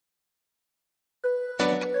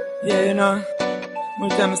Yeah, you know, more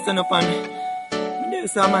time I stand up and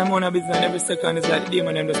there's all my money business and every second is like the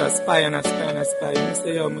demon them just a spy and a spy and a spy. You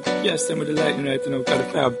say, yo, I catch them with the lightning right now because the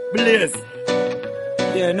fire blaze.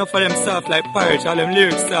 Yeah, enough of them soft like pirates, all them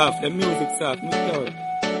lyrics soft, them music soft, no doubt.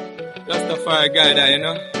 Rastafari guy there, you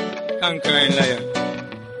know, conquering lion.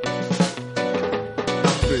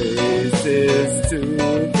 Praises to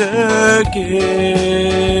the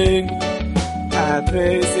King, I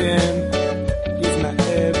praise him, he's my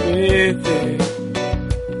everything.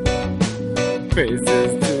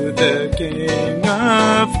 Praises to the King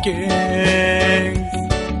of Kings,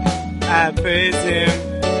 I praise him,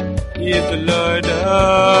 he is the Lord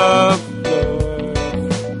of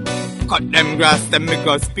Lords. Cut them grass, them make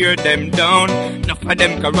us spear them down. Enough of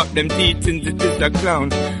them corrupt them teachings, it is a clown.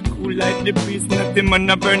 Cool like the priest, nothing man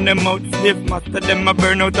a burn them out. Slave master them a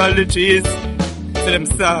burn out all the trees. So them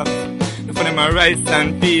soft, enough of them a rice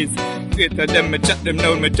and peas. Greater them, me chop them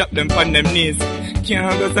down, me drop them on them knees.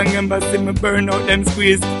 Can't go sang and see me burn out them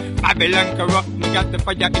squeeze. Babylon corrupt, me got the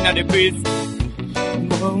fire in the breeze.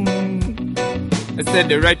 Boom. I said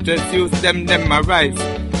the righteous use them a rise.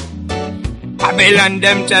 Babylon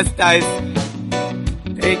them chastise.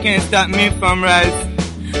 They can't stop me from rise.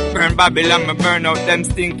 Burn Babylon, me burn out them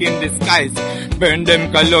stinking disguise. Burn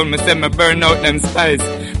them cologne, me say me burn out them spies.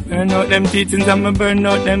 Burn out them teachings and me burn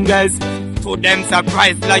out them guys. To them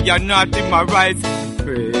surprise, like you're not in my rise.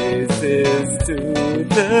 Praises to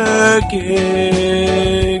the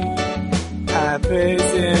King, I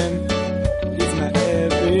praise him, he's my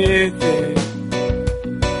everything.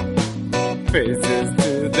 Praises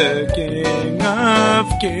to the King of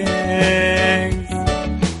Kings,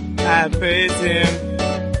 I praise him,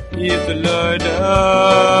 he is the Lord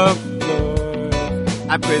of Lords.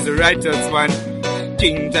 I praise the righteous one,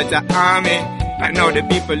 King Jaja army. I know the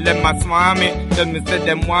people them a swarm me. Tell me say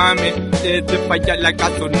them want me. There's the fire like a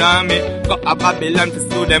tsunami. Got a Babylon to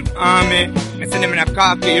slew them army. I see them in a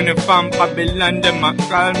khaki uniform. Babylon them a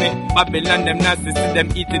call me. Babylon them nasty, see them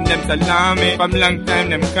eating them salami. From long time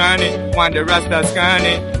them carny. Want the Rastas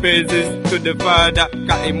carny. Praises to the Father,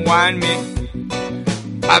 cause him want me.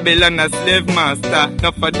 Babylon a slave master.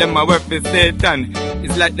 Enough of them a work for Satan.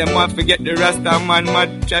 It's like them want to get the Rasta man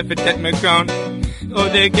mad. Try to take my crown. Oh,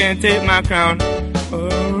 they can't take my crown.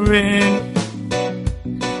 Roaring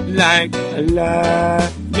like a lion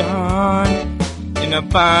in a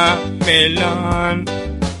Babylon,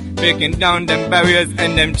 breaking down them barriers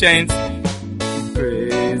and them chains.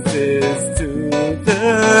 Praises to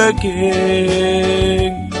the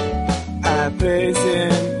King, I praise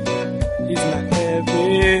him, he's my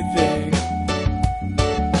everything.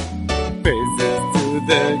 Praises to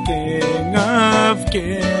the King of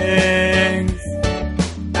Kings,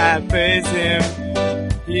 I praise him,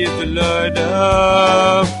 he is the Lord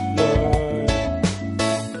of Lords.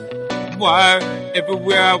 War,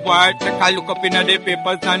 everywhere war. Take a look up in the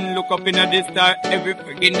papers and look up in the star. Every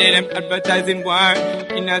friggin' day them advertising war.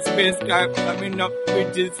 In a space car, coming up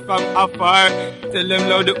bridges from afar. Tell them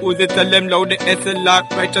loud the Uzi, tell them loud the SLR.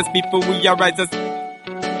 Righteous people, we are righteous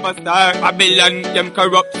superstar. Babylon, them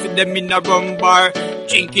corrupt, see them in a rum bar.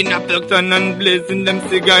 Drinking Appleton and blazing them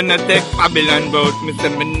cigar and I take Babylon road. Me say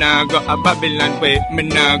me nah go a Babylon way. Me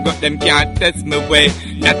nah go, them can't test me way.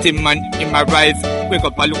 Natty man in my rise. Wake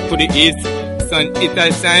up and look to the east. Sun it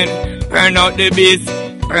a shine. Burn out the beast.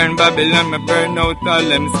 Burn Babylon, me burn out all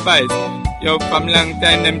them spies. Yo, from long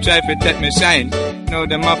time them try to take me shine. Now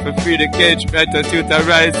them have to free the cage. Righteous youth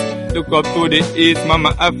arise. Look up to the east.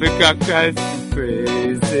 Mama Africa cries.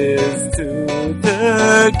 Praises to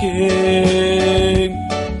the King,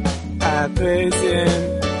 I praise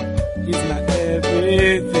him, he's my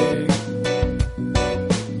everything.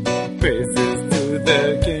 Praises to the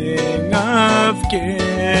King of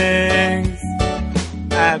Kings,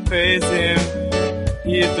 I praise him,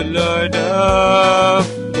 he is the Lord of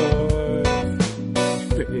Lords.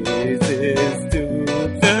 Praises to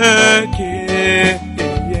the King,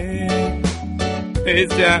 praise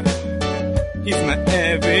Jah, he's my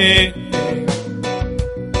everything.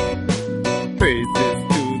 Praises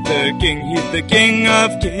to the King, he's the King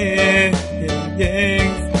of Kings.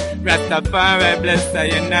 Rastafari, bless I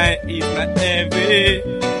and I, he's my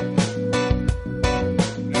everything.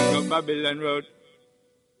 Now go Babylon Road.